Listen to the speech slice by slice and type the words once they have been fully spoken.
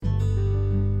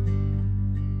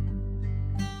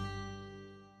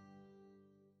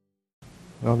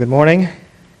Well, good morning.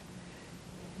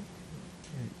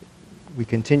 We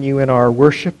continue in our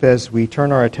worship as we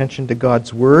turn our attention to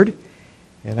God's Word.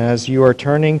 And as you are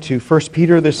turning to 1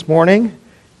 Peter this morning,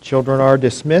 children are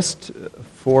dismissed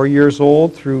 4 years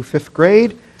old through 5th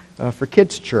grade for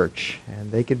Kids Church, and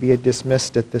they could be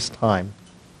dismissed at this time.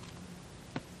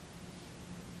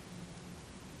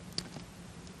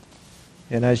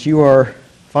 And as you are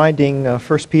finding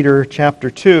 1 Peter chapter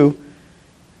 2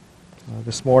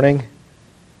 this morning,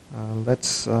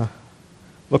 let's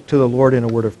look to the Lord in a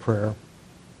word of prayer.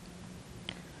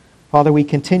 Father, we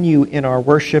continue in our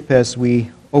worship as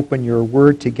we open your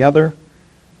word together.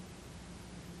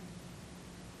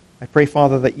 I pray,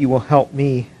 Father, that you will help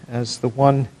me as the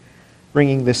one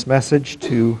bringing this message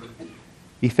to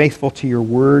be faithful to your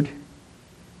word,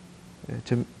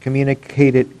 to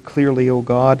communicate it clearly, O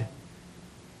God.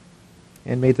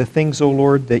 And may the things, O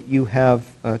Lord, that you have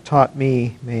taught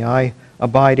me, may I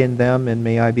abide in them, and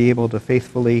may I be able to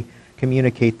faithfully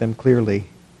communicate them clearly.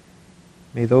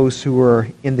 May those who are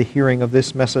in the hearing of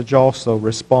this message also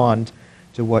respond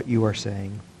to what you are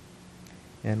saying.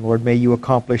 And Lord, may you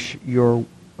accomplish your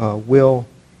will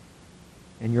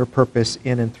and your purpose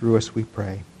in and through us, we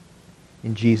pray.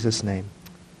 In Jesus' name,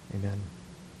 amen.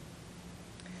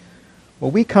 Well,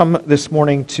 we come this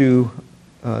morning to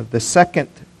the second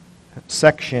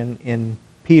section in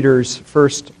Peter's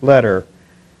first letter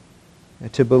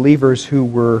to believers who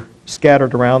were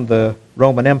scattered around the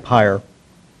Roman Empire.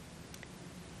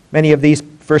 Many of these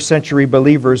first century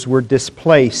believers were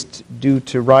displaced due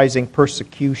to rising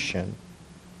persecution.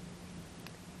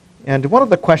 And one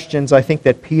of the questions I think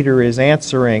that Peter is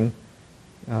answering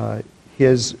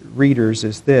his readers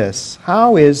is this: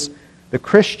 how is the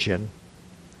Christian,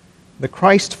 the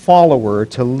Christ follower,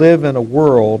 to live in a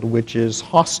world which is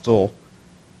hostile,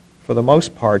 for the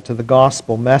most part, to the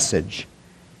gospel message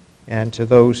and to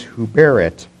those who bear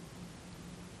it?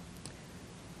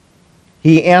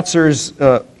 He answers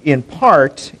in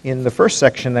part, in the first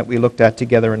section that we looked at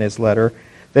together in his letter,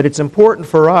 that it's important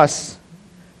for us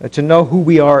to know who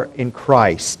we are in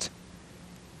Christ.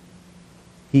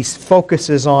 He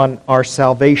focuses on our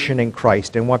salvation in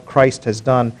Christ and what Christ has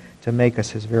done to make us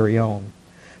his very own.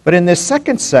 But in this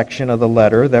second section of the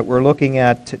letter that we're looking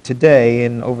at today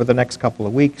and over the next couple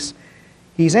of weeks,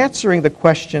 he's answering the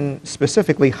question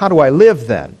specifically, how do I live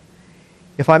then?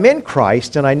 If I'm in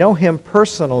Christ and I know him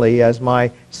personally as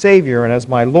my Savior and as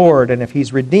my Lord, and if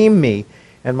he's redeemed me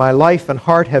and my life and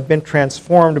heart have been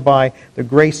transformed by the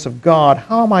grace of God,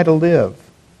 how am I to live?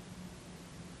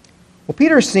 Well,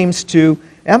 Peter seems to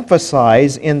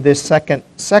emphasize in this second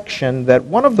section that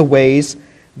one of the ways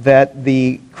that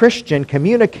the Christian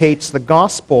communicates the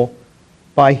gospel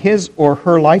by his or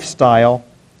her lifestyle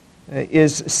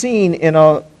is seen in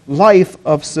a life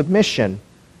of submission,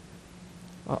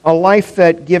 a life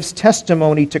that gives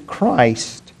testimony to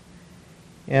Christ.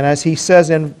 And as he says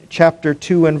in chapter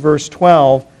 2 and verse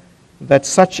 12, that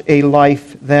such a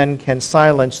life then can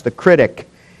silence the critic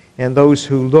and those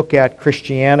who look at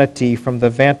Christianity from the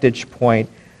vantage point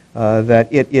that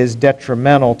it is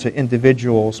detrimental to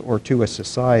individuals or to a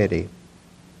society.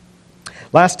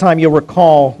 Last time you'll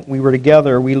recall we were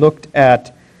together, we looked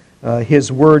at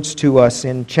his words to us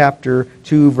in chapter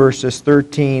 2, verses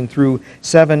 13 through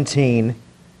 17,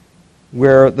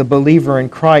 where the believer in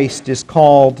Christ is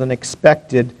called and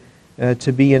expected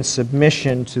to be in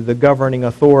submission to the governing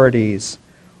authorities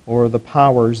or the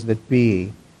powers that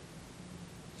be.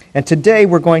 And today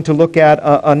we're going to look at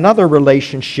another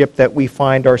relationship that we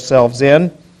find ourselves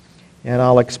in, and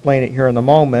I'll explain it here in a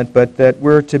moment, but that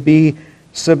we're to be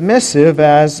submissive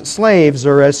as slaves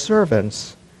or as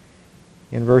servants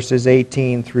in verses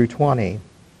 18 through 20.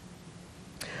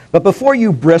 But before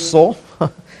you bristle,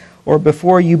 or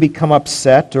before you become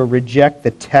upset or reject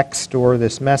the text or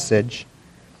this message,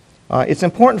 it's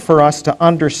important for us to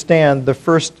understand the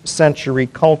first century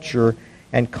culture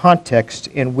and context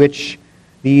in which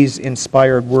these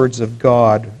inspired words of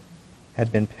God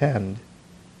had been penned.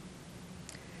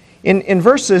 In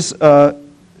verses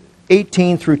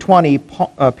 18 through 20,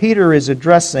 Peter is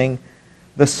addressing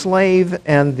the slave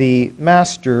and the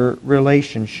master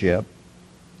relationship.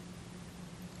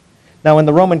 Now, in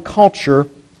the Roman culture,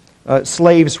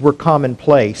 slaves were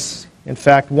commonplace. In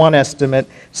fact, one estimate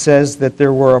says that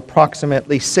there were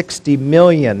approximately 60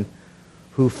 million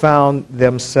who found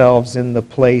themselves in the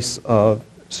place of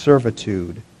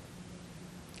servitude.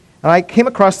 And I came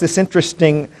across this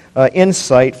interesting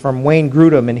insight from Wayne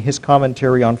Grudem in his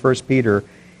commentary on 1 Peter.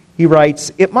 He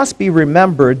writes, "It must be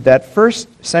remembered that first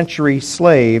century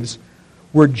slaves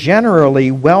were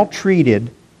generally well treated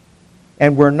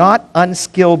and were not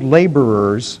unskilled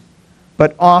laborers,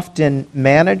 but often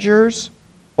managers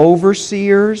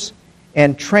overseers,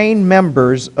 and trained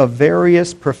members of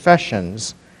various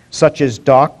professions, such as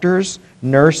doctors,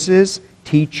 nurses,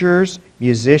 teachers,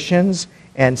 musicians,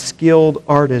 and skilled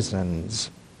artisans.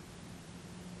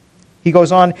 He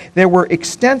goes on, there were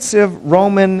extensive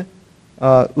Roman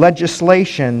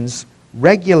legislations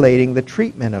regulating the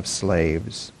treatment of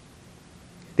slaves.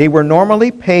 They were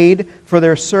normally paid for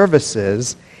their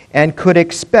services and could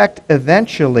expect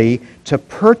eventually to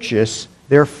purchase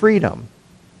their freedom.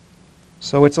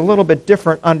 So it's a little bit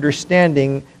different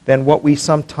understanding than what we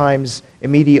sometimes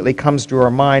immediately comes to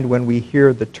our mind when we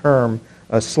hear the term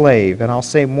slave. And I'll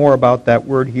say more about that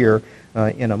word here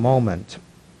in a moment.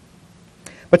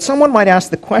 But someone might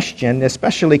ask the question,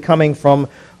 especially coming from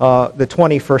the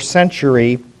 21st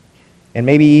century, and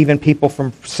maybe even people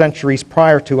from centuries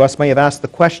prior to us may have asked the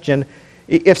question,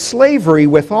 if slavery,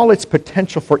 with all its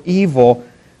potential for evil,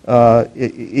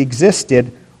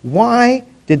 existed, why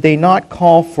did they not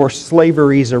call for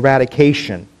slavery's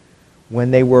eradication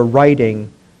when they were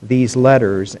writing these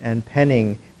letters and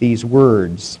penning these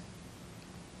words?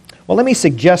 Well, let me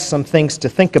suggest some things to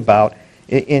think about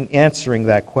in answering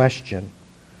that question.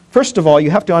 First of all, you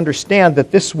have to understand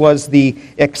that this was the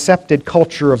accepted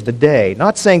culture of the day.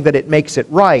 Not saying that it makes it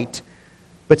right,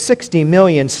 but 60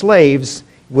 million slaves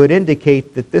would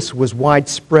indicate that this was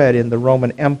widespread in the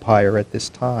Roman Empire at this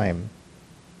time.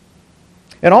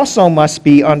 It also must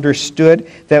be understood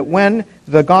that when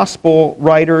the Gospel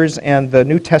writers and the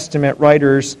New Testament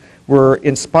writers were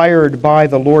inspired by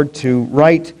the Lord to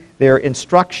write their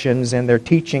instructions and their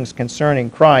teachings concerning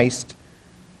Christ,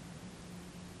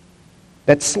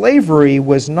 that slavery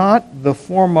was not the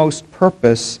foremost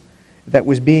purpose that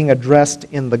was being addressed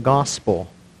in the Gospel.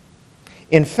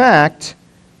 In fact,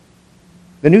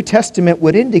 the New Testament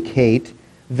would indicate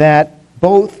that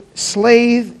both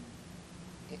enslaved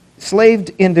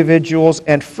individuals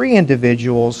and free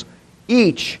individuals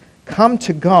each come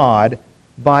to God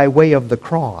by way of the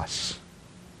cross.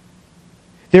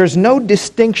 There's no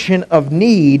distinction of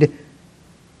need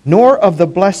nor of the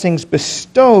blessings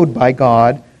bestowed by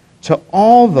God to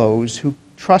all those who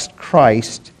trust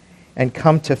Christ and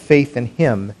come to faith in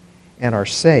Him and are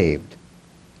saved.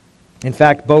 In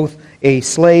fact, both a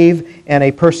slave and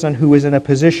a person who is in a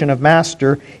position of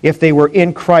master, if they were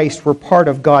in Christ, were part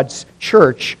of God's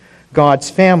church,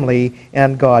 God's family,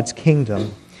 and God's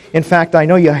kingdom. In fact, I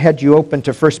know I had you open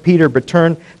to 1 Peter, but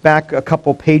turn back a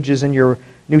couple pages in your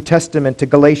New Testament to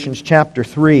Galatians chapter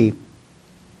 3.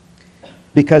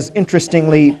 Because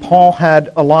interestingly, Paul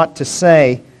had a lot to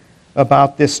say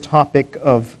about this topic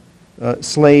of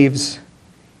slaves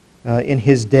in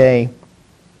his day.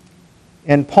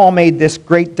 And Paul made this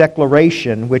great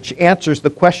declaration which answers the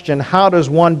question, how does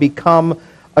one become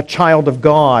a child of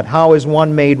God? How is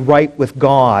one made right with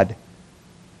God?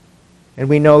 And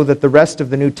we know that the rest of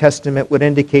the New Testament would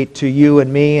indicate to you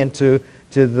and me and to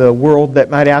the world that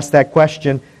might ask that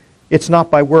question, it's not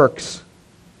by works.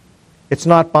 It's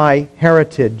not by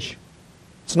heritage.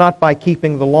 It's not by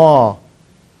keeping the law.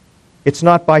 It's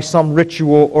not by some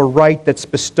ritual or rite that's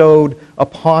bestowed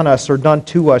upon us or done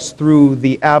to us through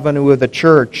the avenue of the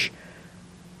church.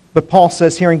 But Paul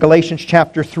says here in Galatians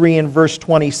chapter 3 and verse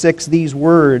 26 these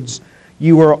words,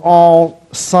 you are all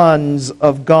sons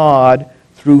of God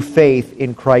through faith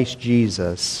in Christ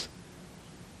Jesus.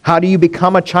 How do you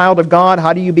become a child of God?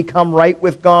 How do you become right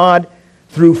with God?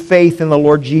 Through faith in the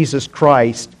Lord Jesus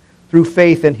Christ. Through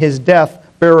faith in His death,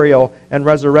 burial, and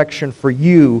resurrection for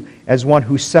you as one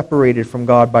who's separated from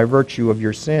God by virtue of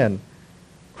your sin.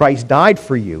 Christ died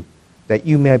for you that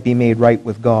you may be made right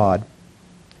with God.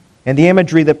 And the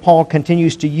imagery that Paul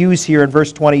continues to use here in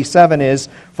verse 27 is,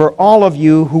 for all of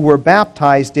you who were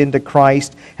baptized into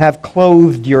Christ have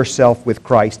clothed yourself with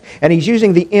Christ. And he's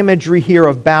using the imagery here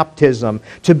of baptism,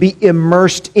 to be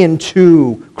immersed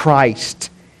into Christ.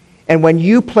 And when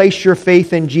you place your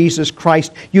faith in Jesus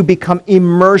Christ, you become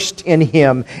immersed in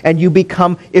Him, and you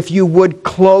become, if you would,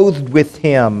 clothed with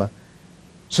Him,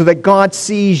 so that God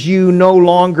sees you no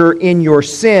longer in your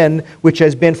sin, which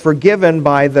has been forgiven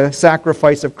by the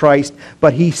sacrifice of Christ,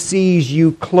 but He sees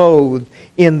you clothed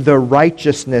in the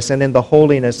righteousness and in the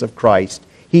holiness of Christ.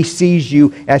 He sees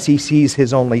you as He sees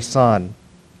His only Son.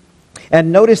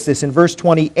 And notice this in verse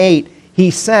 28,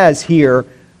 he says here,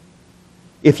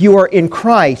 if you are in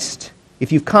Christ,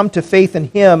 if you've come to faith in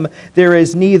Him, there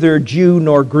is neither Jew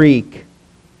nor Greek.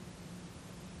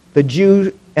 The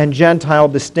Jew and Gentile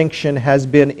distinction has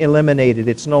been eliminated.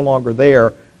 It's no longer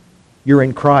there. You're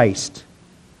in Christ.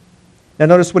 Now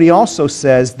notice what he also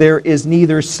says, there is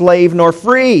neither slave nor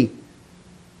free.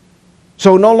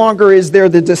 So no longer is there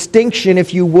the distinction,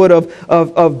 if you would,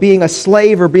 of being a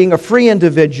slave or being a free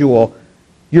individual.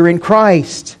 You're in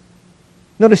Christ.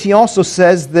 Notice he also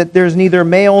says that there's neither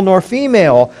male nor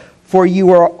female, for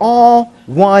you are all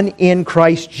one in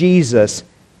Christ Jesus.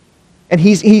 And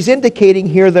he's indicating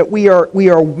here that we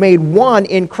are made one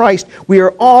in Christ. We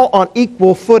are all on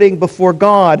equal footing before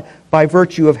God by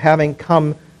virtue of having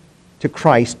come to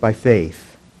Christ by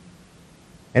faith.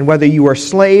 And whether you are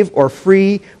slave or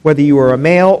free, whether you are a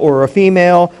male or a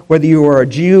female, whether you are a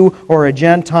Jew or a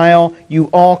Gentile, you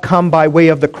all come by way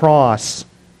of the cross.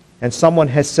 And someone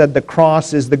has said the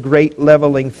cross is the great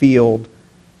leveling field,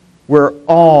 where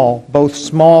all, both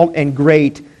small and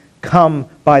great, come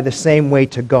by the same way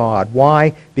to God.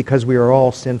 Why? Because we are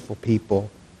all sinful people.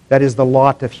 That is the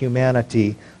lot of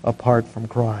humanity apart from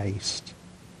Christ.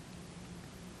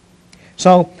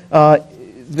 So,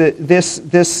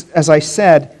 this, as I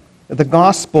said, the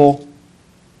gospel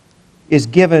is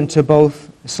given to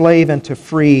both slave and to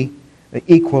free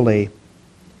equally.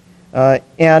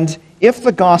 And if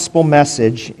the gospel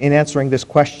message, in answering this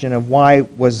question of why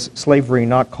was slavery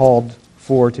not called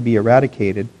for to be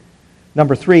eradicated,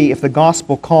 number 3, if the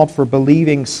gospel called for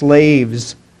believing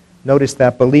slaves, notice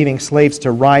that, believing slaves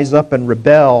to rise up and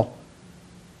rebel,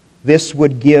 this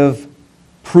would give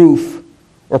proof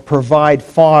or provide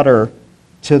fodder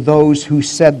to those who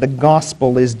said the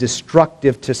gospel is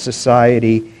destructive to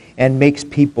society and makes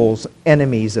people's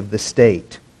enemies of the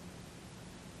state.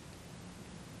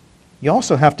 You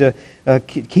also have to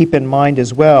keep in mind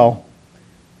as well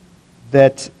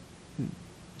that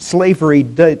slavery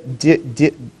did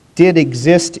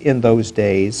exist in those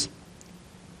days.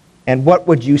 And what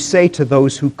would you say to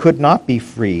those who could not be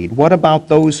freed? What about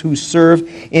those who serve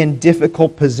in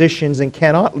difficult positions and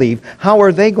cannot leave? How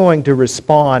are they going to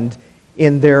respond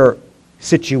in their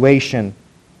situation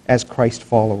as Christ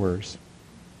followers?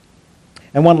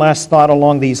 And one last thought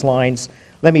along these lines.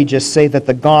 Let me just say that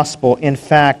the gospel, in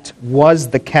fact, was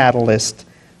the catalyst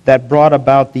that brought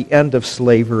about the end of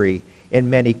slavery in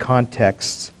many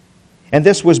contexts. And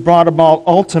this was brought about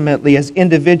ultimately as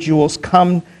individuals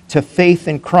come to faith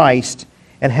in Christ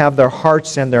and have their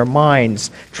hearts and their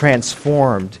minds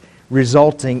transformed,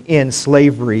 resulting in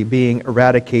slavery being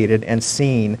eradicated and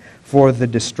seen for the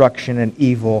destruction and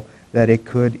evil that it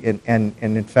could and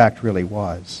in fact really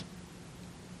was.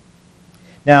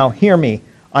 Now, hear me.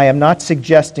 I am not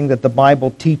suggesting that the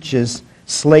Bible teaches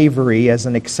slavery as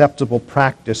an acceptable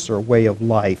practice or way of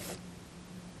life.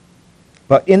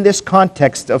 But in this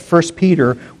context of 1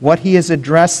 Peter, what he is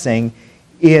addressing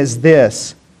is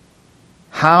this: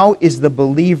 how is the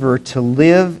believer to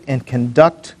live and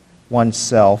conduct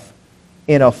oneself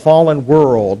in a fallen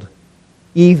world,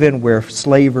 even where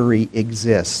slavery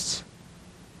exists?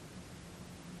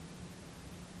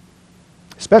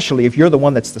 Especially if you're the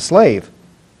one that's the slave.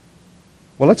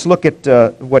 Well, let's look at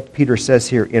what Peter says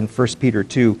here in 1 Peter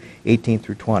 2, 18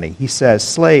 through 20. He says,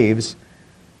 "Slaves,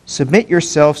 submit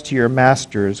yourselves to your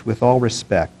masters with all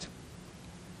respect,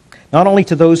 not only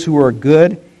to those who are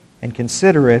good and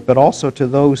considerate, but also to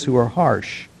those who are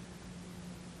harsh.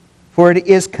 For it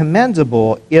is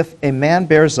commendable if a man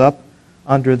bears up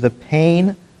under the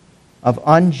pain of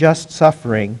unjust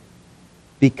suffering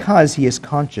because he is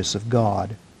conscious of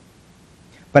God.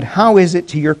 But how is it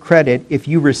to your credit if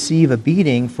you receive a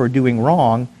beating for doing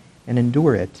wrong and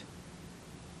endure it?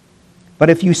 But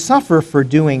if you suffer for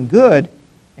doing good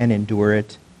and endure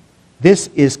it, this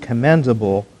is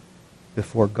commendable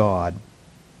before God."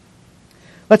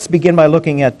 Let's begin by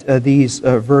looking at these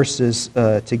verses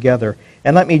together.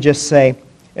 And let me just say,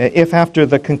 if after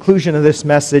the conclusion of this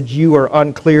message you are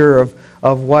unclear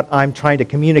of what I'm trying to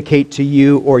communicate to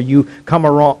you, or you come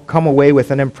away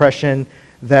with an impression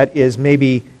that is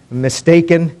maybe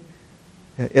mistaken,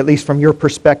 at least from your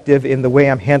perspective in the way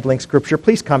I'm handling Scripture,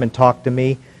 please come and talk to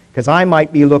me, because I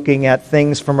might be looking at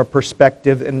things from a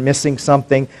perspective and missing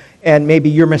something, and maybe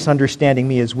you're misunderstanding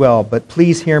me as well. But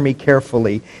please hear me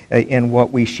carefully in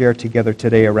what we share together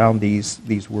today around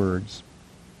these words.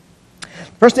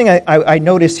 First thing I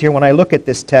notice here when I look at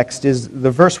this text is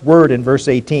the word in verse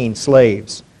 18,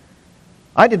 slaves.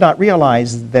 I did not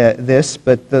realize this,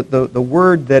 but the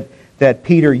word that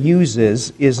Peter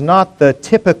uses is not the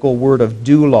typical word of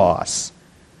doulos,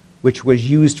 which was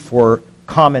used for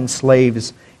common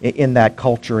slaves in that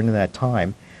culture and in that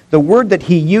time. The word that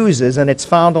he uses, and it's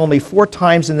found only 4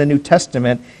 times in the New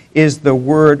Testament, is the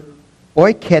word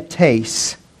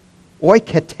oiketes.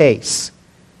 Oiketes.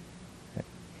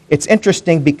 It's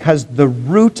interesting because the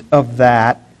root of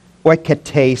that,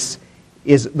 oiketes,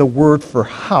 is the word for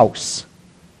house.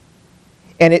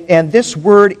 And this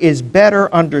word is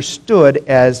better understood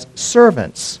as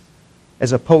servants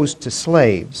as opposed to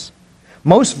slaves.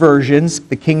 Most versions,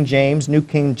 the King James, New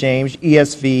King James,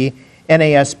 ESV,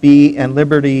 NASB and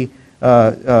Liberty,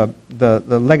 the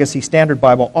Legacy Standard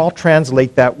Bible, all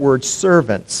translate that word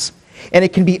servants. And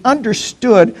it can be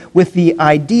understood with the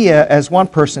idea, as one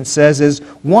person says, is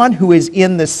one who is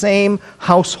in the same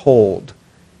household.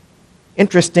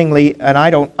 Interestingly, and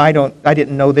I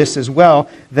didn't know this as well,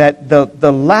 that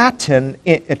the Latin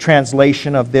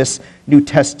translation of this New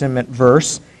Testament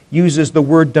verse uses the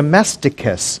word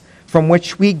domesticus, from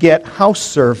which we get house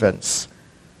servants,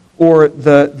 or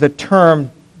the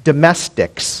term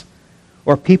domestics,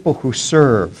 or people who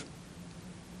serve.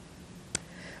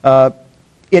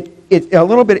 It a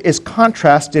little bit is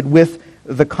contrasted with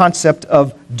the concept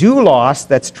of doulos,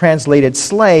 that's translated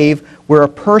slave, where a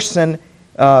person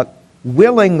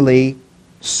willingly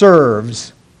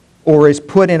serves or is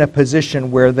put in a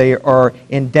position where they are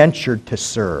indentured to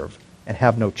serve and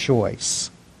have no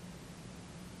choice.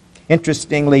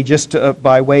 Interestingly, just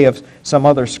by way of some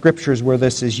other scriptures where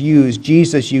this is used,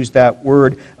 Jesus used that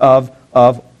word of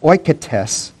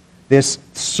oikotes, this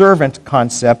servant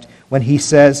concept, when he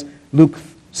says, Luke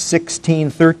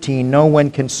 16:13, no one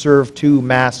can serve two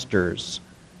masters.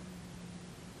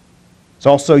 It's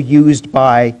also used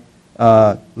by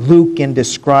Luke in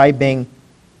describing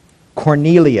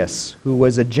Cornelius, who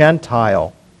was a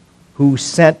Gentile, who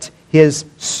sent his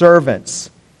servants,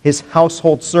 his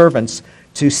household servants,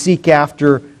 to seek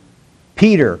after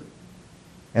Peter.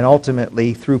 And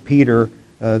ultimately, through Peter,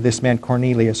 this man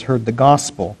Cornelius heard the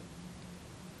gospel.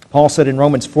 Paul said in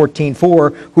Romans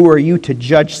 14:4, who are you to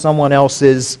judge someone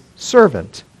else's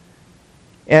servant?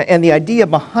 And the idea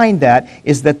behind that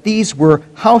is that these were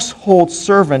household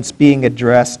servants being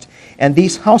addressed, and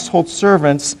these household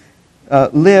servants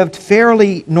lived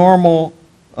fairly normal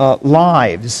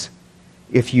lives,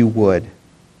 if you would.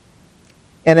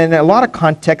 And in a lot of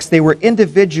contexts, they were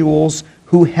individuals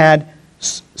who had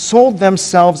sold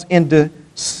themselves into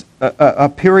a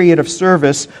period of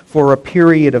service for a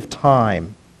period of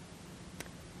time.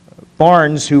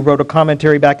 Barnes, who wrote a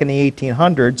commentary back in the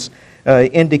 1800s,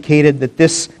 indicated that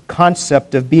this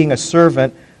concept of being a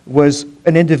servant was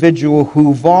an individual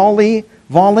who voluntarily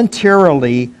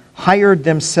hired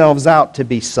themselves out to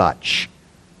be such.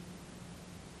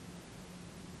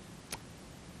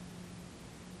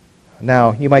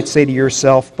 Now, you might say to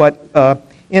yourself, but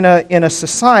in a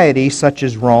society such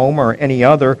as Rome or any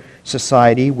other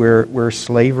society where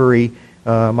slavery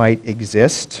might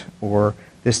exist, or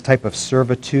this type of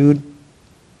servitude,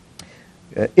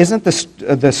 isn't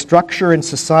the structure in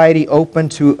society open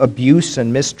to abuse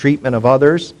and mistreatment of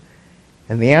others?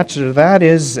 And the answer to that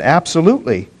is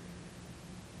absolutely.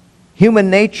 Human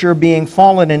nature being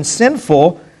fallen and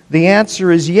sinful, the answer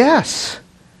is yes.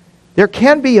 There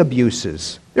can be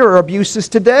abuses. There are abuses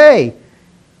today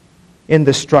in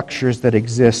the structures that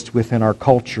exist within our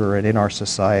culture and in our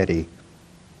society.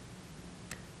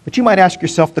 But you might ask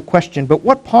yourself the question, but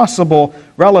what possible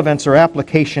relevance or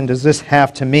application does this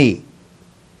have to me?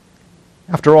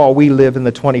 After all, we live in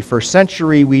the 21st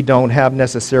century. We don't have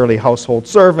necessarily household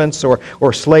servants or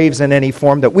slaves in any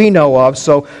form that we know of.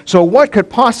 So what could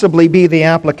possibly be the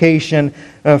application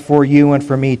for you and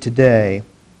for me today?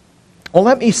 Well,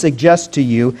 let me suggest to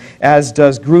you, as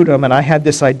does Grudem, and I had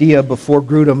this idea before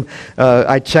Grudem,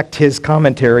 I checked his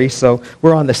commentary, so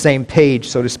we're on the same page,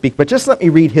 so to speak. But just let me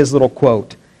read his little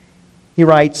quote. He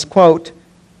writes, quote,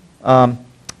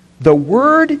 the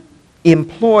word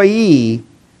employee,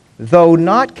 though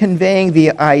not conveying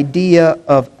the idea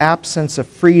of absence of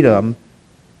freedom,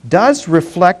 does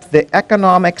reflect the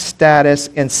economic status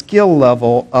and skill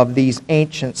level of these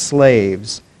ancient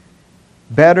slaves,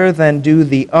 better than do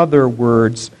the other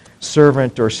words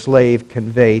servant or slave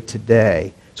convey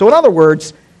today. So in other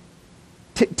words,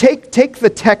 take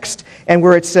the text and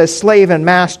where it says slave and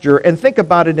master and think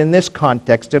about it in this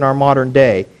context in our modern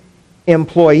day,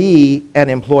 employee and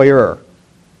employer.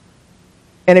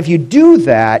 And if you do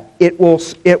that, it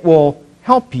will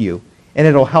help you, and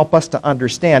it'll help us to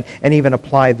understand and even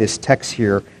apply this text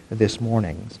here this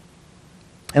morning.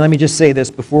 And let me just say this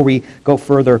before we go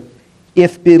further.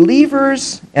 If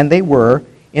believers, and they were,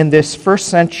 in this first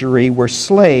century were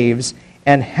slaves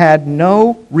and had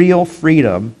no real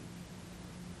freedom,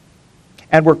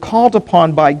 and were called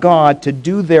upon by God to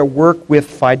do their work with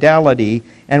fidelity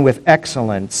and with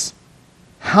excellence,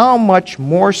 how much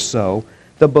more so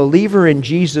the believer in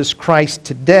Jesus Christ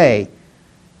today,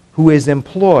 who is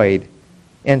employed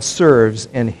and serves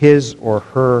in his or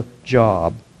her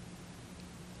job.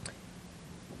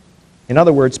 In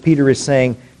other words, Peter is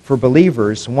saying, for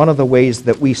believers, one of the ways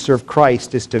that we serve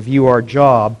Christ is to view our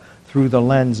job through the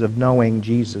lens of knowing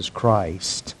Jesus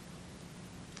Christ.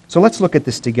 So let's look at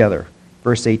this together.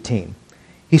 Verse 18.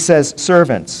 He says,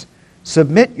 servants,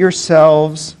 submit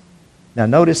yourselves Now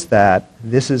notice that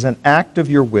this is an act of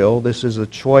your will. This is a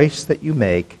choice that you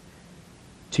make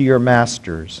to your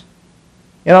masters.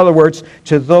 In other words,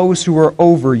 to those who are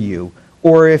over you,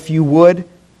 or if you would,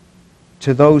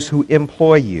 to those who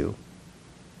employ you.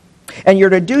 And you're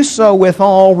to do so with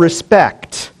all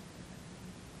respect.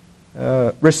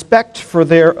 Respect for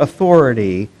their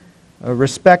authority,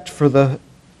 respect for the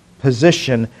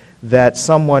position that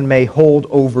someone may hold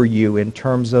over you in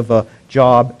terms of a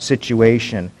job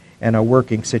situation and a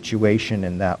working situation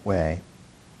in that way.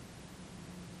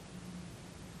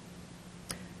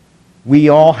 We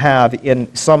all have,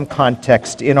 in some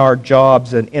context, in our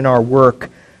jobs and in our work,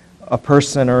 a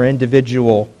person or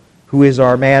individual who is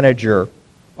our manager,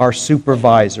 our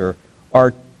supervisor,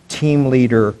 our team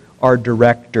leader, our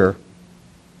director.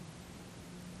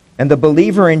 And the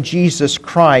believer in Jesus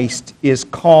Christ is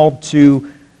called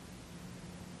to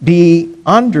be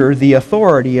under the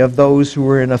authority of those who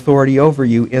are in authority over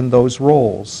you in those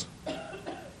roles.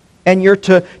 And you're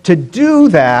to do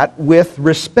that with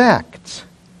respect.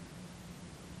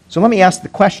 So let me ask the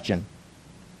question.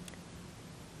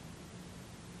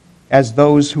 As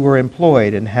those who are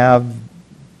employed and have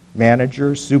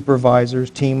managers, supervisors,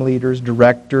 team leaders,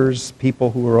 directors, people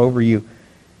who are over you,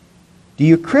 do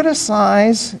you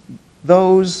criticize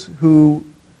those who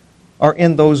are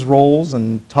in those roles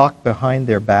and talk behind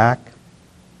their back?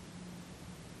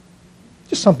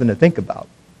 Just something to think about.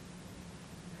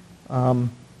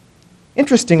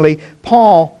 Interestingly,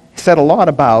 Paul said a lot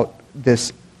about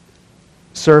this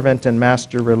servant and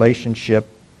master relationship,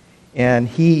 and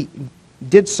he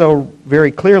did so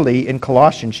very clearly in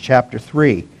Colossians chapter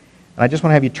 3. And I just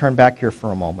want to have you turn back here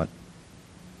for a moment.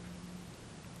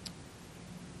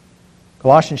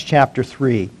 Colossians chapter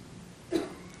 3.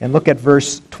 And look at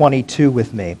verse 22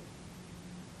 with me.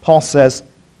 Paul says,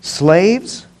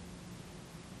 "Slaves,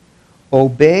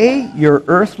 obey your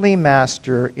earthly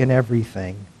master in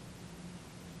everything.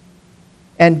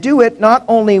 And do it not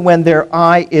only when their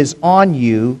eye is on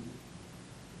you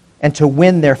and to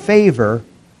win their favor,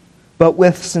 but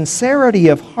with sincerity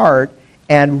of heart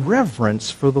and reverence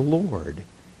for the Lord."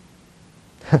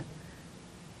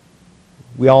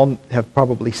 We all have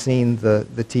probably seen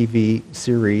the TV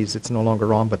series. It's no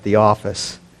longer on, but The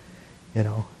Office,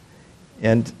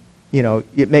 and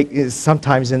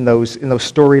sometimes in those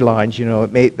storylines,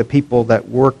 it made the people that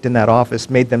worked in that office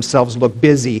made themselves look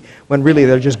busy when really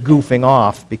they're just goofing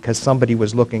off because somebody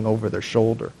was looking over their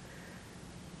shoulder.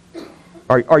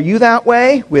 Are you that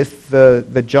way with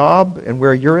the job and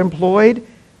where you're employed?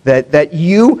 That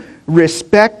you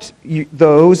respect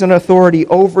those in authority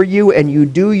over you and you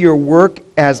do your work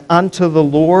as unto the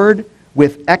Lord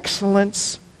with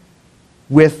excellence,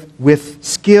 with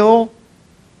skill,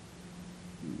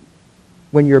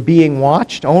 when you're being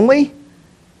watched only?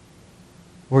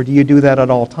 Or do you do that at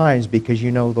all times because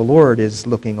you know the Lord is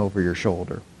looking over your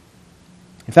shoulder?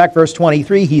 In fact, verse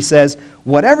 23, he says,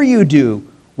 "Whatever you do,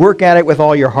 work at it with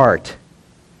all your heart."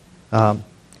 In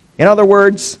other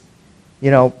words,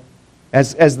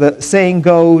 as the saying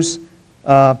goes,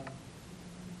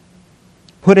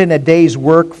 put in a day's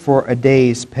work for a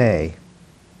day's pay.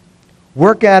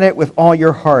 Work at it with all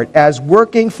your heart, as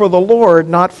working for the Lord,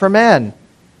 not for men.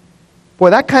 Boy,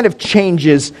 that kind of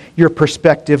changes your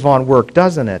perspective on work,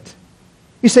 doesn't it?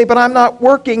 You say, but I'm not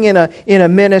working in a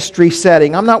ministry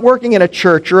setting. I'm not working in a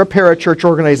church or a parachurch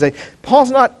organization.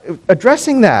 Paul's not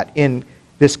addressing that in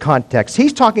this context.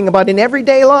 He's talking about in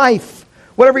everyday life,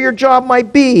 whatever your job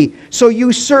might be. So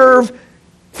you serve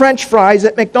French fries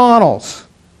at McDonald's.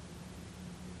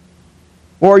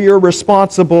 Or you're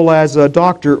responsible as a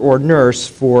doctor or nurse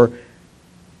for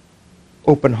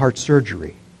open heart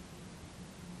surgery.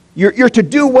 You're to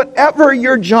do whatever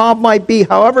your job might be,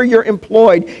 however you're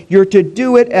employed. You're to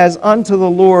do it as unto the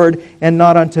Lord and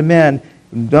not unto men.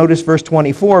 Notice verse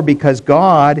 24, because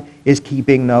God is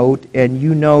keeping note, and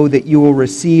you know that you will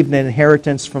receive an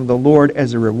inheritance from the Lord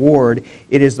as a reward.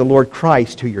 It is the Lord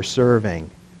Christ who you're serving.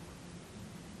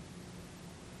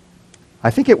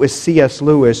 I think it was C.S.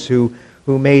 Lewis who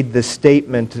made the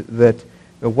statement that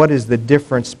what is the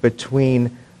difference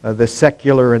between the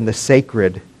secular and the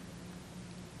sacred?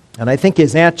 And I think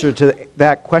his answer to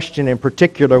that question in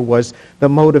particular was the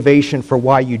motivation for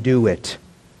why you do it.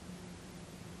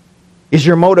 Is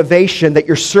your motivation that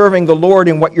you're serving the Lord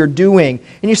in what you're doing?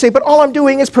 And you say, but all I'm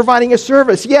doing is providing a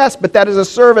service. Yes, but that is a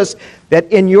service that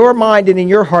in your mind and in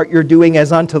your heart you're doing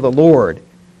as unto the Lord.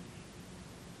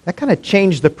 That kind of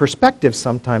changed the perspective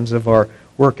sometimes of our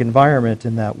work environment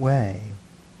in that way.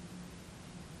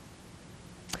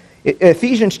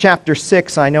 Ephesians chapter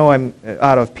 6, I know I'm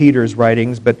out of Peter's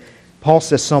writings, but Paul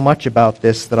says so much about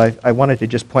this that I wanted to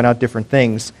just point out different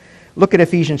things. Look at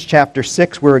Ephesians chapter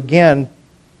 6, where again,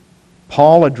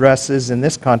 Paul addresses, in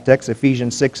this context,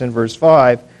 Ephesians 6 and verse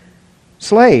 5,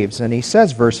 slaves. And he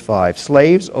says, verse 5,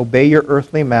 slaves, obey your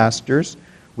earthly masters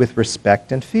with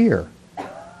respect and fear,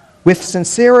 with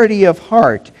sincerity of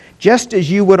heart, just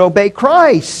as you would obey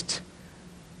Christ.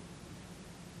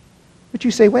 But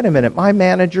you say, wait a minute, my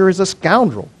manager is a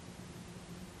scoundrel.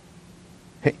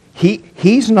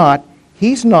 He's not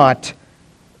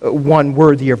one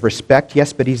worthy of respect,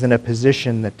 yes, but he's in a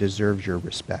position that deserves your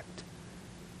respect.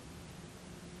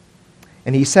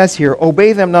 And he says here,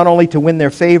 obey them not only to win their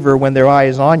favor when their eye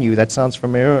is on you. That sounds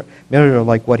familiar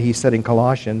like what he said in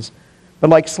Colossians.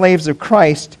 But like slaves of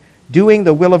Christ, doing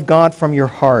the will of God from your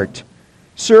heart.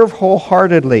 Serve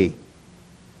wholeheartedly,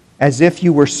 as if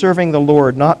you were serving the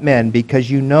Lord, not men, because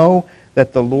you know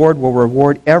that the Lord will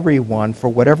reward everyone for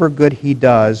whatever good he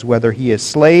does, whether he is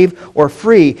slave or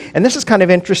free. And this is kind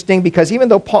of interesting because even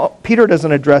though Peter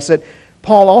doesn't address it,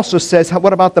 Paul also says,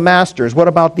 what about the masters? What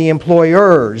about the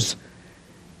employers?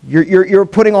 You're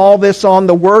putting all this on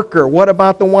the worker. What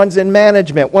about the ones in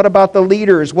management? What about the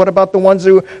leaders? What about the ones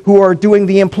who are doing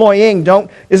the employing?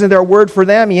 Isn't there a word for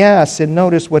them? Yes. And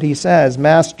notice what he says.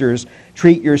 Masters,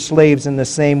 treat your slaves in the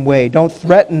same way. Don't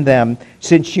threaten them,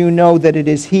 since you know that it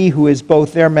is he who is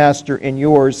both their master and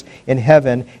yours in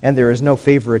heaven, and there is no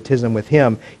favoritism with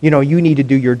him. You need to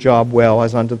do your job well,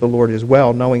 as unto the Lord as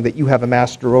well, knowing that you have a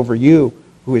master over you,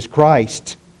 who is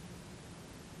Christ,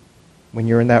 when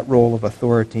you're in that role of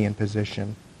authority and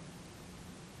position.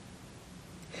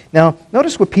 Now,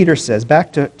 notice what Peter says.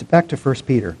 Back to 1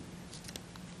 Peter.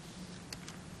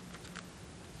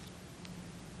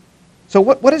 So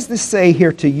what does this say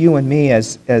here to you and me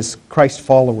as Christ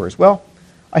followers? Well,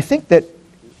 I think that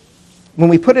when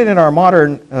we put it in our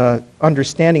modern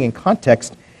understanding and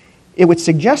context, it would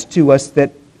suggest to us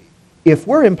that if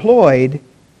we're employed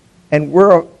and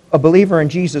we're a believer in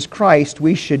Jesus Christ,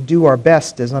 we should do our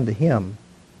best as unto him.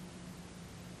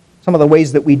 Some of the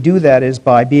ways that we do that is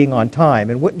by being on time.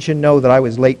 And wouldn't you know that I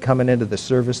was late coming into the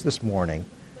service this morning?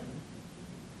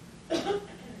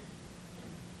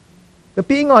 But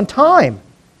being on time.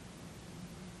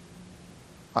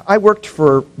 I worked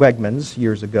for Wegmans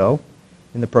years ago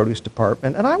in the produce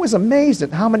department, and I was amazed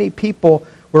at how many people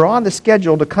were on the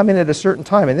schedule to come in at a certain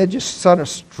time, and they'd just sort of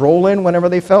stroll in whenever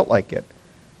they felt like it.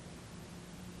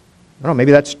 I don't know,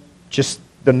 maybe that's just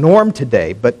the norm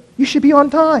today, but you should be on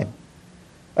time.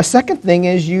 A second thing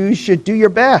is you should do your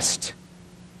best.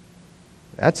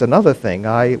 That's another thing.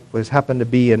 I happened to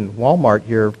be in Walmart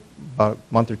here about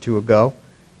a month or two ago,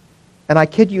 and I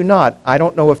kid you not, I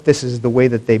don't know if this is the way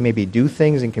that they maybe do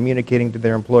things in communicating to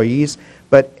their employees,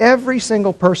 but every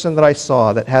single person that I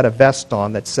saw that had a vest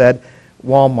on that said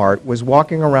Walmart was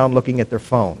walking around looking at their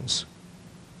phones.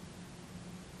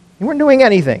 They weren't doing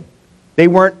anything. They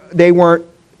weren't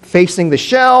facing the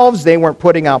shelves. They weren't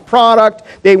putting out product.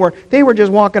 They were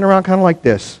just walking around kind of like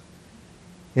this,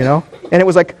 And it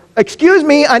was like, "Excuse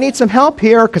me, I need some help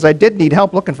here," because I did need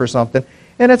help looking for something.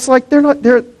 And it's like they're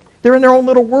in their own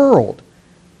little world.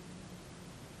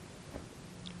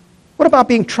 What about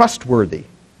being trustworthy?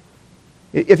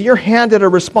 If you're handed a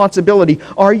responsibility,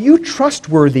 are you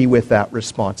trustworthy with that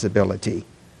responsibility?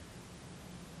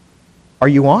 Are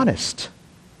you honest?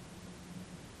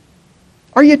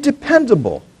 Are you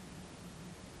dependable?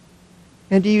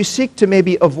 And do you seek to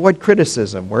maybe avoid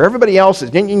criticism where everybody else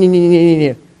is,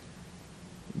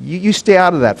 you stay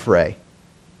out of that fray?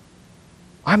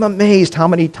 I'm amazed how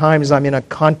many times I'm in a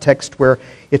context where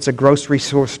it's a grocery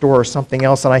store or something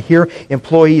else, and I hear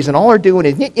employees, and all they're doing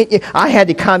is, I had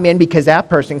to come in because that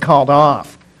person called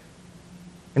off.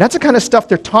 And that's the kind of stuff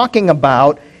they're talking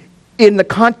about in the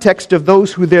context of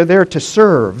those who they're there to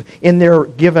serve in their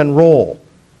given role.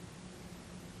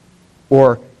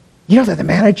 Or, that the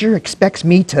manager expects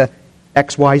me to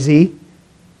X, Y, Z.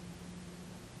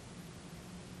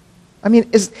 I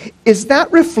mean, is that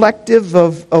reflective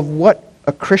of what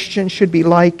a Christian should be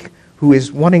like, who is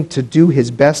wanting to do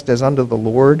his best as unto the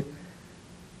Lord?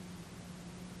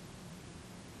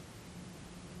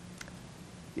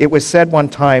 It was said one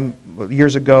time,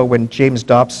 years ago, when James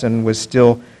Dobson was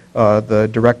still the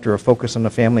director of Focus on the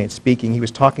Family and Speaking, he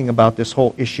was talking about this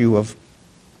whole issue of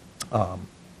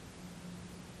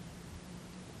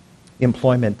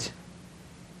employment.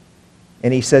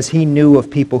 And he says he knew of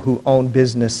people who own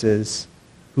businesses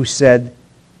who said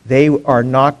they are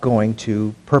not going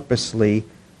to purposely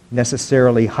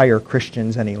necessarily hire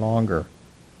Christians any longer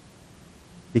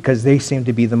because they seemed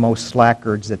to be the most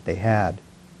slackguards that they had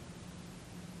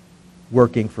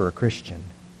working for a Christian.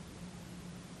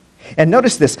 And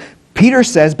notice this, Peter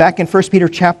says back in 1 Peter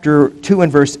chapter 2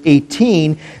 and verse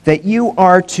 18 that you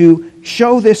are to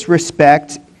show this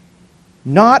respect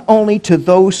not only to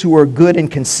those who are good and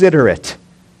considerate,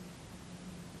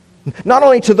 not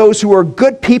only to those who are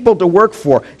good people to work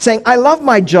for, saying, I love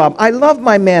my job, I love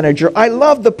my manager, I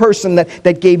love the person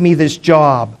that gave me this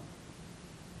job.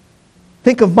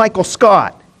 Think of Michael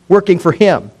Scott working for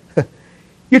him.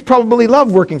 You'd probably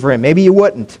love working for him. Maybe you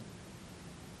wouldn't.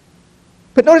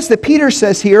 But notice that Peter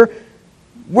says here,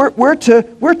 we're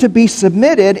to be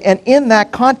submitted, and in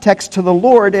that context to the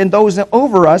Lord and those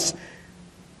over us,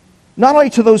 not only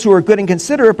to those who are good and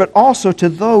considerate, but also to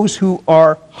those who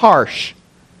are harsh.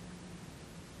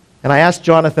 And I asked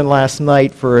Jonathan last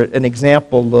night for an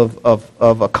example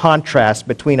of a contrast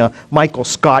between a Michael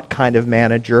Scott kind of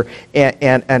manager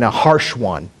and a harsh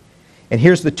one. And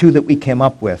here's the two that we came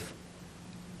up with.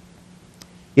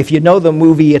 If you know the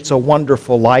movie It's a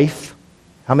Wonderful Life,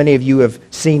 how many of you have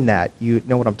seen that? You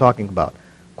know what I'm talking about.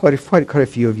 Quite a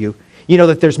few of you. You know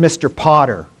that there's Mr.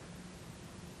 Potter.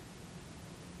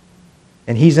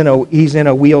 And he's in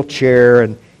a wheelchair,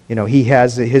 and he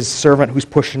has his servant who's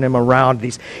pushing him around.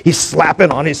 He's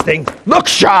slapping on his thing. Look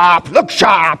sharp! Look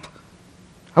sharp!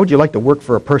 How would you like to work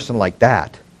for a person like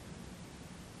that?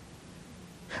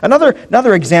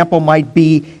 Another example might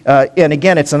be, and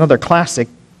again, it's another classic,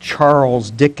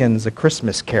 Charles Dickens' A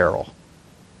Christmas Carol.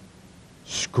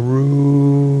 Scrooge.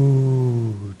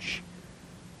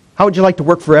 How would you like to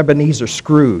work for Ebenezer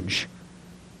Scrooge?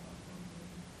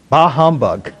 Bah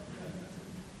humbug.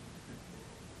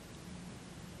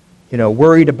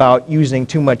 Worried about using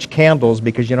too much candles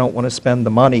because you don't want to spend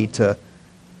the money to...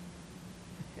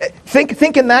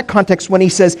 Think in that context when he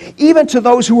says, even to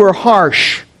those who are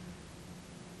harsh.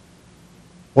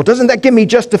 Well, doesn't that give me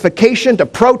justification to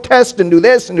protest and do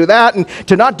this and do that and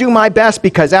to not do my best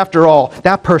because, after all,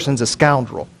 that person's a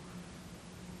scoundrel?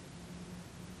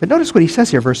 But notice what he says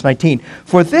here, verse 19.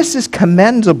 For this is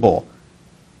commendable.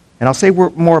 And I'll say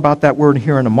more about that word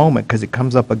here in a moment because it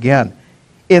comes up again.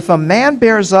 If a man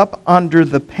bears up under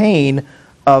the pain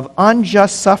of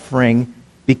unjust suffering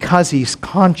because he's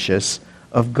conscious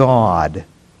of God.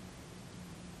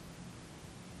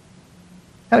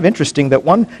 Kind of interesting that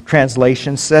one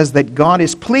translation says that God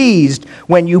is pleased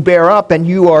when you bear up and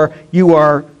you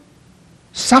are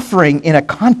suffering in a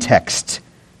context.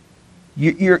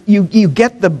 You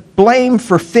get the blame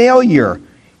for failure.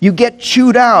 You get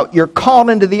chewed out. You're called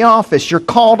into the office. You're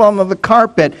called onto the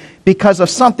carpet because of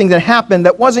something that happened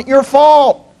that wasn't your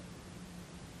fault.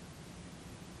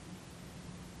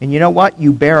 And you know what?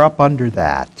 You bear up under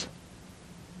that.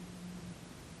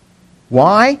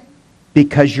 Why?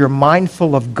 Because you're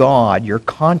mindful of God. You're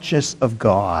conscious of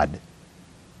God.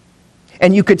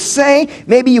 And you could say,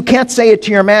 maybe you can't say it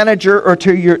to your manager or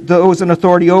to those in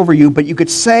authority over you, but you could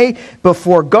say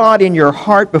before God in your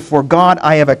heart, before God,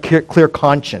 I have a clear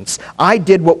conscience. I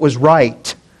did what was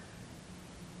right.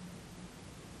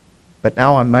 But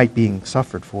now I might being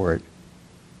suffered for it.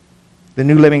 The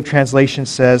New Living Translation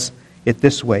says it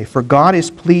this way, for God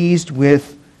is pleased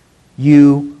with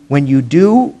you when you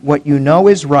do what you know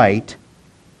is right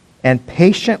and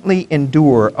patiently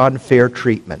endure unfair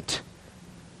treatment.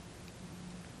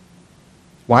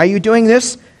 Why are you doing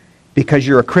this? Because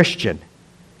you're a Christian.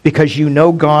 Because you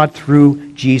know God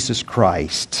through Jesus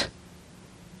Christ.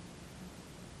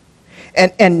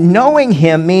 And knowing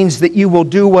Him means that you will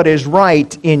do what is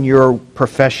right in your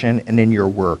profession and in your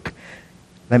work.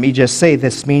 Let me just say,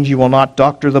 this means you will not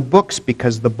doctor the books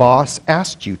because the boss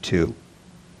asked you to.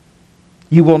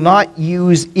 You will not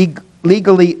use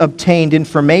legally obtained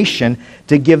information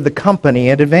to give the company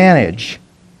an advantage.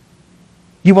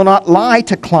 You will not lie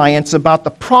to clients about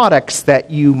the products that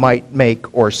you might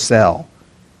make or sell.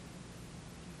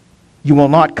 You will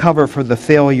not cover for the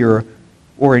failure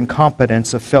or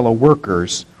incompetence of fellow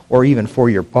workers or even for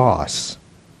your boss.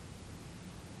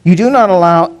 You do not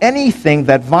allow anything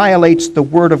that violates the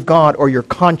Word of God or your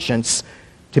conscience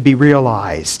to be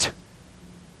realized.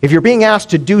 If you're being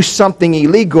asked to do something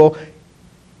illegal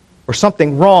or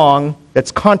something wrong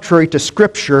that's contrary to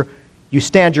Scripture, you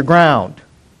stand your ground.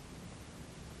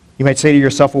 You might say to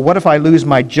yourself, well, what if I lose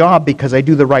my job because I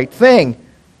do the right thing?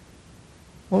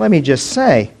 Well, let me just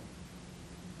say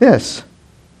this.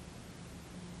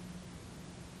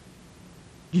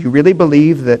 Do you really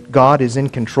believe that God is in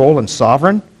control and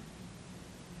sovereign?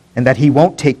 And that He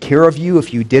won't take care of you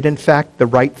if you did, in fact, the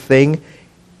right thing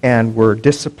and were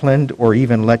disciplined or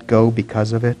even let go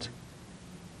because of it?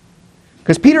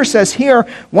 Because Peter says here,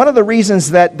 one of the reasons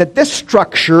that this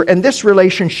structure and this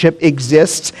relationship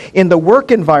exists in the work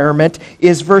environment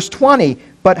is verse 20.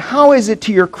 But how is it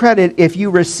to your credit if you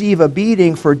receive a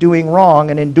beating for doing wrong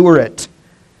and endure it?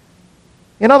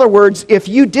 In other words, if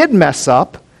you did mess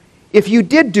up, if you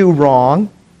did do wrong,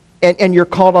 and you're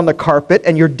called on the carpet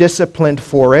and you're disciplined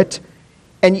for it,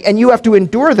 and you have to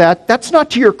endure that, that's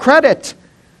not to your credit.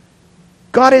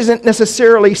 God isn't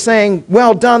necessarily saying,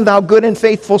 well done, thou good and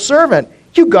faithful servant.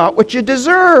 You got what you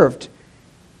deserved.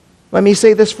 Let me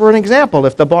say this for an example.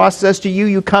 If the boss says to you,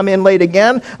 you come in late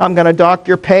again, I'm going to dock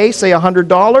your pay, say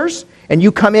 $100, and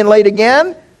you come in late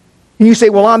again, and you say,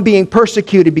 well, I'm being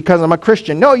persecuted because I'm a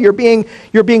Christian. No, you're being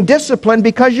disciplined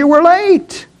because you were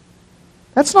late.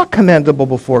 That's not commendable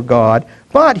before God.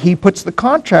 But he puts the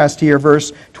contrast here,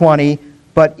 verse 20,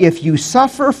 but if you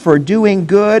suffer for doing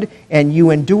good and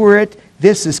you endure it,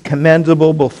 this is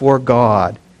commendable before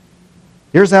God.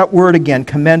 There's that word again,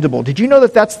 commendable. Did you know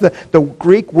that that's the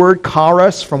Greek word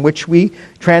charis, from which we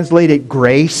translated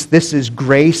grace? This is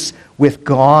grace with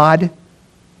God.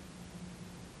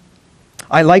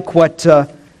 I like what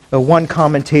one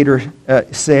commentator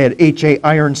said, H.A.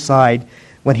 Ironside,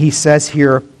 when he says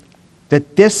here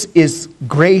that this is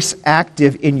grace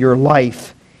active in your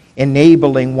life,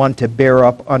 enabling one to bear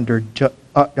up under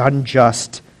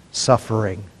unjust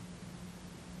suffering.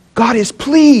 God is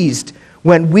pleased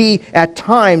when we at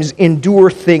times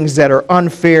endure things that are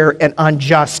unfair and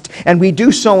unjust, and we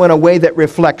do so in a way that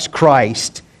reflects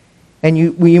Christ. And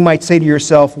you might say to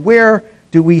yourself, where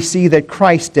do we see that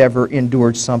Christ ever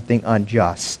endured something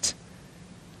unjust?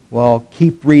 Well,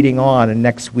 keep reading on, and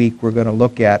next week we're going to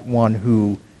look at one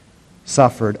who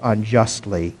suffered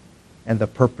unjustly, and the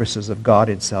purposes of God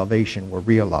in salvation were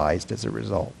realized as a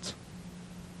result.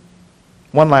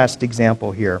 One last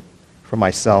example here for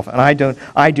myself, and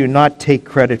I do not take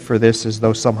credit for this as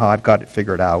though somehow I've got it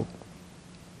figured out.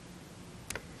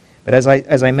 But as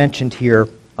I mentioned here,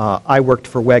 I worked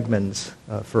for Wegmans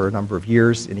for a number of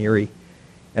years in Erie,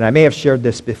 and I may have shared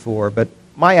this before, but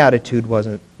my attitude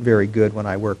wasn't very good when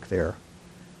I worked there.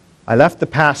 I left the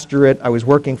pastorate. I was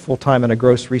working full-time in a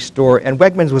grocery store, and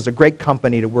Wegmans was a great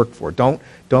company to work for. Don't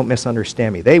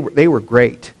misunderstand me. They were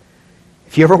great.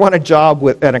 If you ever want a job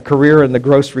and a career in the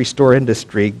grocery store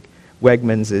industry,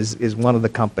 Wegmans is one of the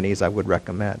companies I would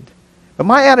recommend. But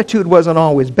my attitude wasn't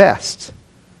always best.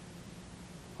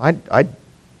 I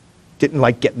didn't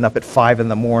like getting up at 5 in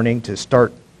the morning to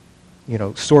start,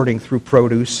 sorting through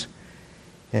produce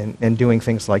and doing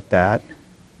things like that.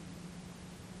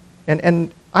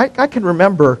 And I can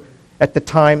remember at the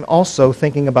time also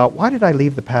thinking about, why did I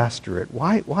leave the pastorate?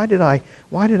 Why did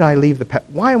I leave the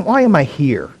why am I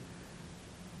here?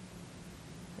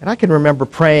 And I can remember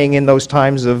praying in those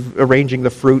times of arranging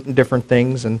the fruit and different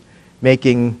things and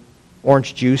making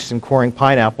orange juice and coring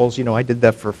pineapples. I did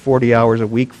that for 40 hours a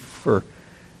week for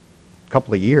a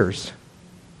couple of years.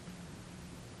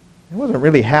 I wasn't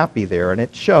really happy there, and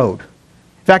it showed.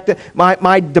 In fact,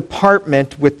 my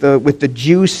department with the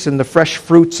juice and the fresh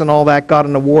fruits and all that got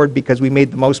an award because we made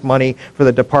the most money for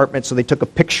the department, so they took a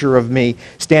picture of me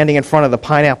standing in front of the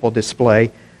pineapple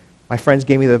display. My friends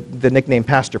gave me the nickname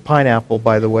Pastor Pineapple,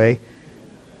 by the way.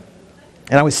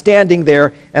 And I was standing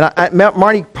there, and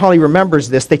Marty probably remembers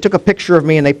this. They took a picture of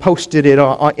me and they posted it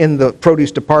in the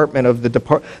produce department of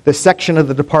the section of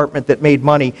the department that made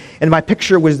money. And my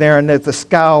picture was there, and there's a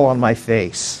scowl on my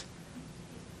face.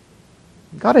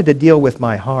 God had to deal with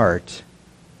my heart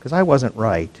because I wasn't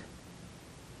right.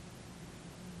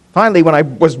 Finally, when I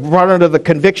was brought under the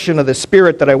conviction of the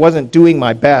Spirit that I wasn't doing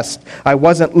my best, I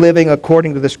wasn't living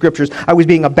according to the Scriptures, I was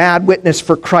being a bad witness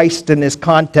for Christ in this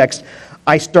context,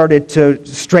 I started to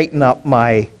straighten up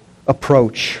my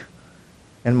approach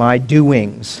and my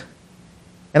doings.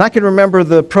 And I can remember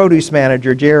the produce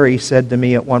manager, Jerry, said to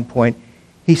me at one point,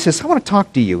 he says, I want to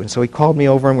talk to you. And so he called me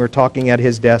over and we were talking at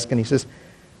his desk, and he says,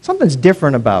 something's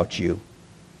different about you.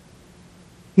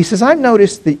 He says, I've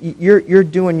noticed that you're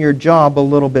doing your job a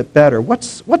little bit better.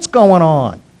 What's going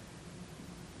on?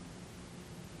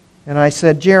 And I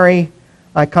said, Jerry,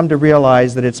 I come to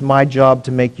realize that it's my job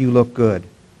to make you look good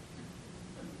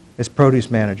as produce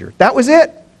manager. That was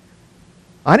it.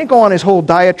 I didn't go on his whole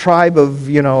diatribe of,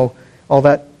 all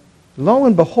that. Lo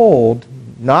and behold,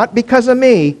 not because of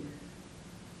me,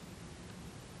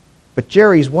 but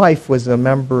Jerry's wife was a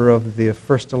member of the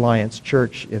First Alliance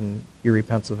Church in Erie,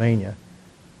 Pennsylvania.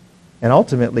 And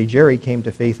ultimately, Jerry came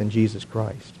to faith in Jesus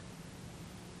Christ.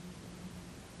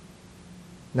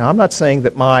 Now, I'm not saying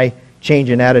that my change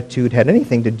in attitude had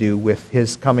anything to do with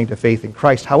his coming to faith in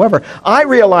Christ. However, I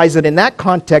realize that in that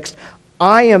context,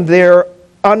 I am there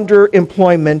under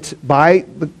employment by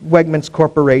the Wegmans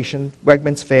Corporation,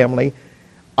 Wegmans family.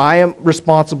 I am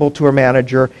responsible to a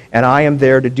manager, and I am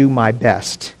there to do my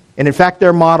best. And in fact,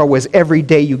 their motto was, every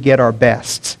day you get our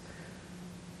best.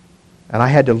 And I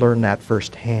had to learn that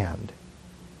firsthand.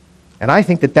 And I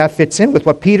think that that fits in with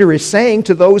what Peter is saying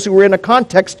to those who are in a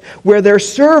context where they're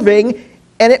serving,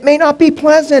 and it may not be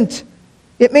pleasant.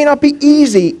 It may not be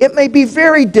easy. It may be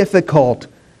very difficult.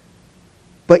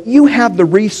 But you have the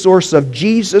resource of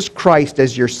Jesus Christ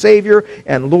as your Savior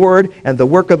and Lord, and the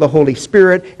work of the Holy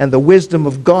Spirit and the wisdom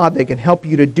of God that can help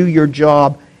you to do your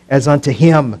job as unto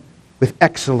Him with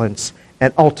excellence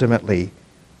and ultimately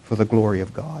for the glory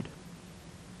of God.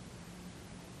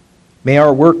 May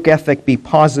our work ethic be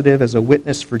positive as a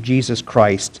witness for Jesus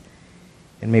Christ,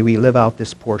 and may we live out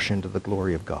this portion to the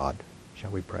glory of God. Shall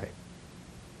we pray?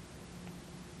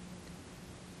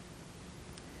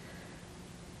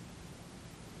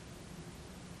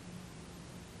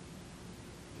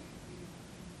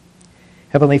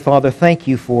 Heavenly Father, thank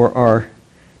you for our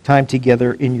time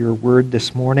together in your word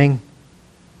this morning.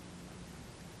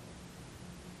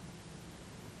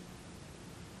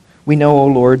 We know, O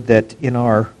Lord, that in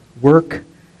our work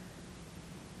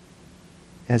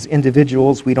as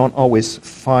individuals, we don't always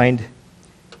find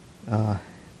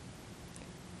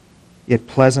it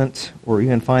pleasant or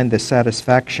even find the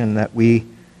satisfaction that we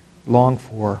long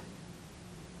for.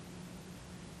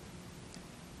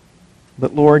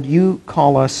 But Lord, you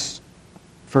call us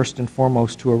first and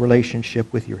foremost to a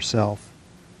relationship with yourself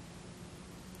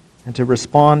and to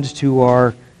respond to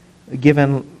our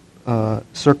given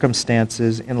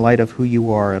circumstances in light of who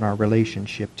you are and our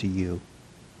relationship to you.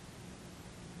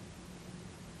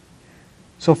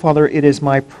 So, Father, it is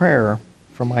my prayer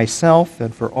for myself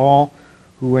and for all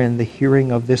who are in the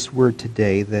hearing of this word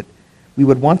today that we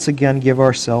would once again give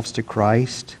ourselves to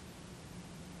Christ,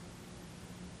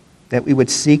 that we would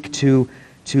seek to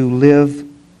live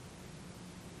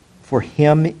for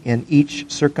Him in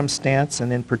each circumstance,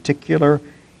 and in particular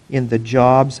in the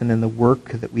jobs and in the work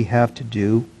that we have to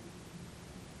do.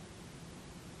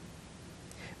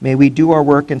 May we do our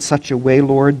work in such a way,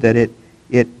 Lord, that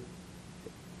it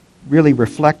really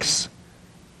reflects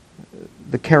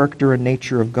the character and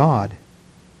nature of God,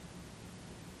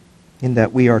 in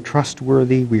that we are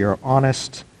trustworthy, we are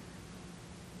honest,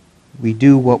 we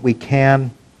do what we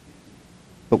can,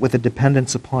 but with a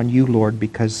dependence upon you, Lord,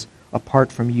 because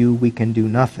apart from you, we can do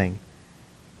nothing.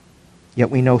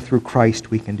 Yet we know through Christ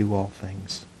we can do all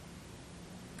things.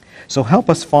 So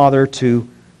help us, Father, to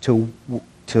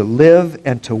live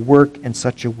and to work in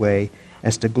such a way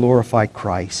as to glorify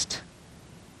Christ.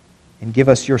 And give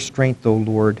us your strength, O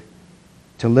Lord,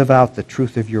 to live out the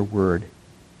truth of your word.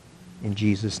 In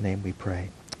Jesus' name we pray.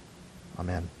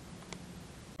 Amen.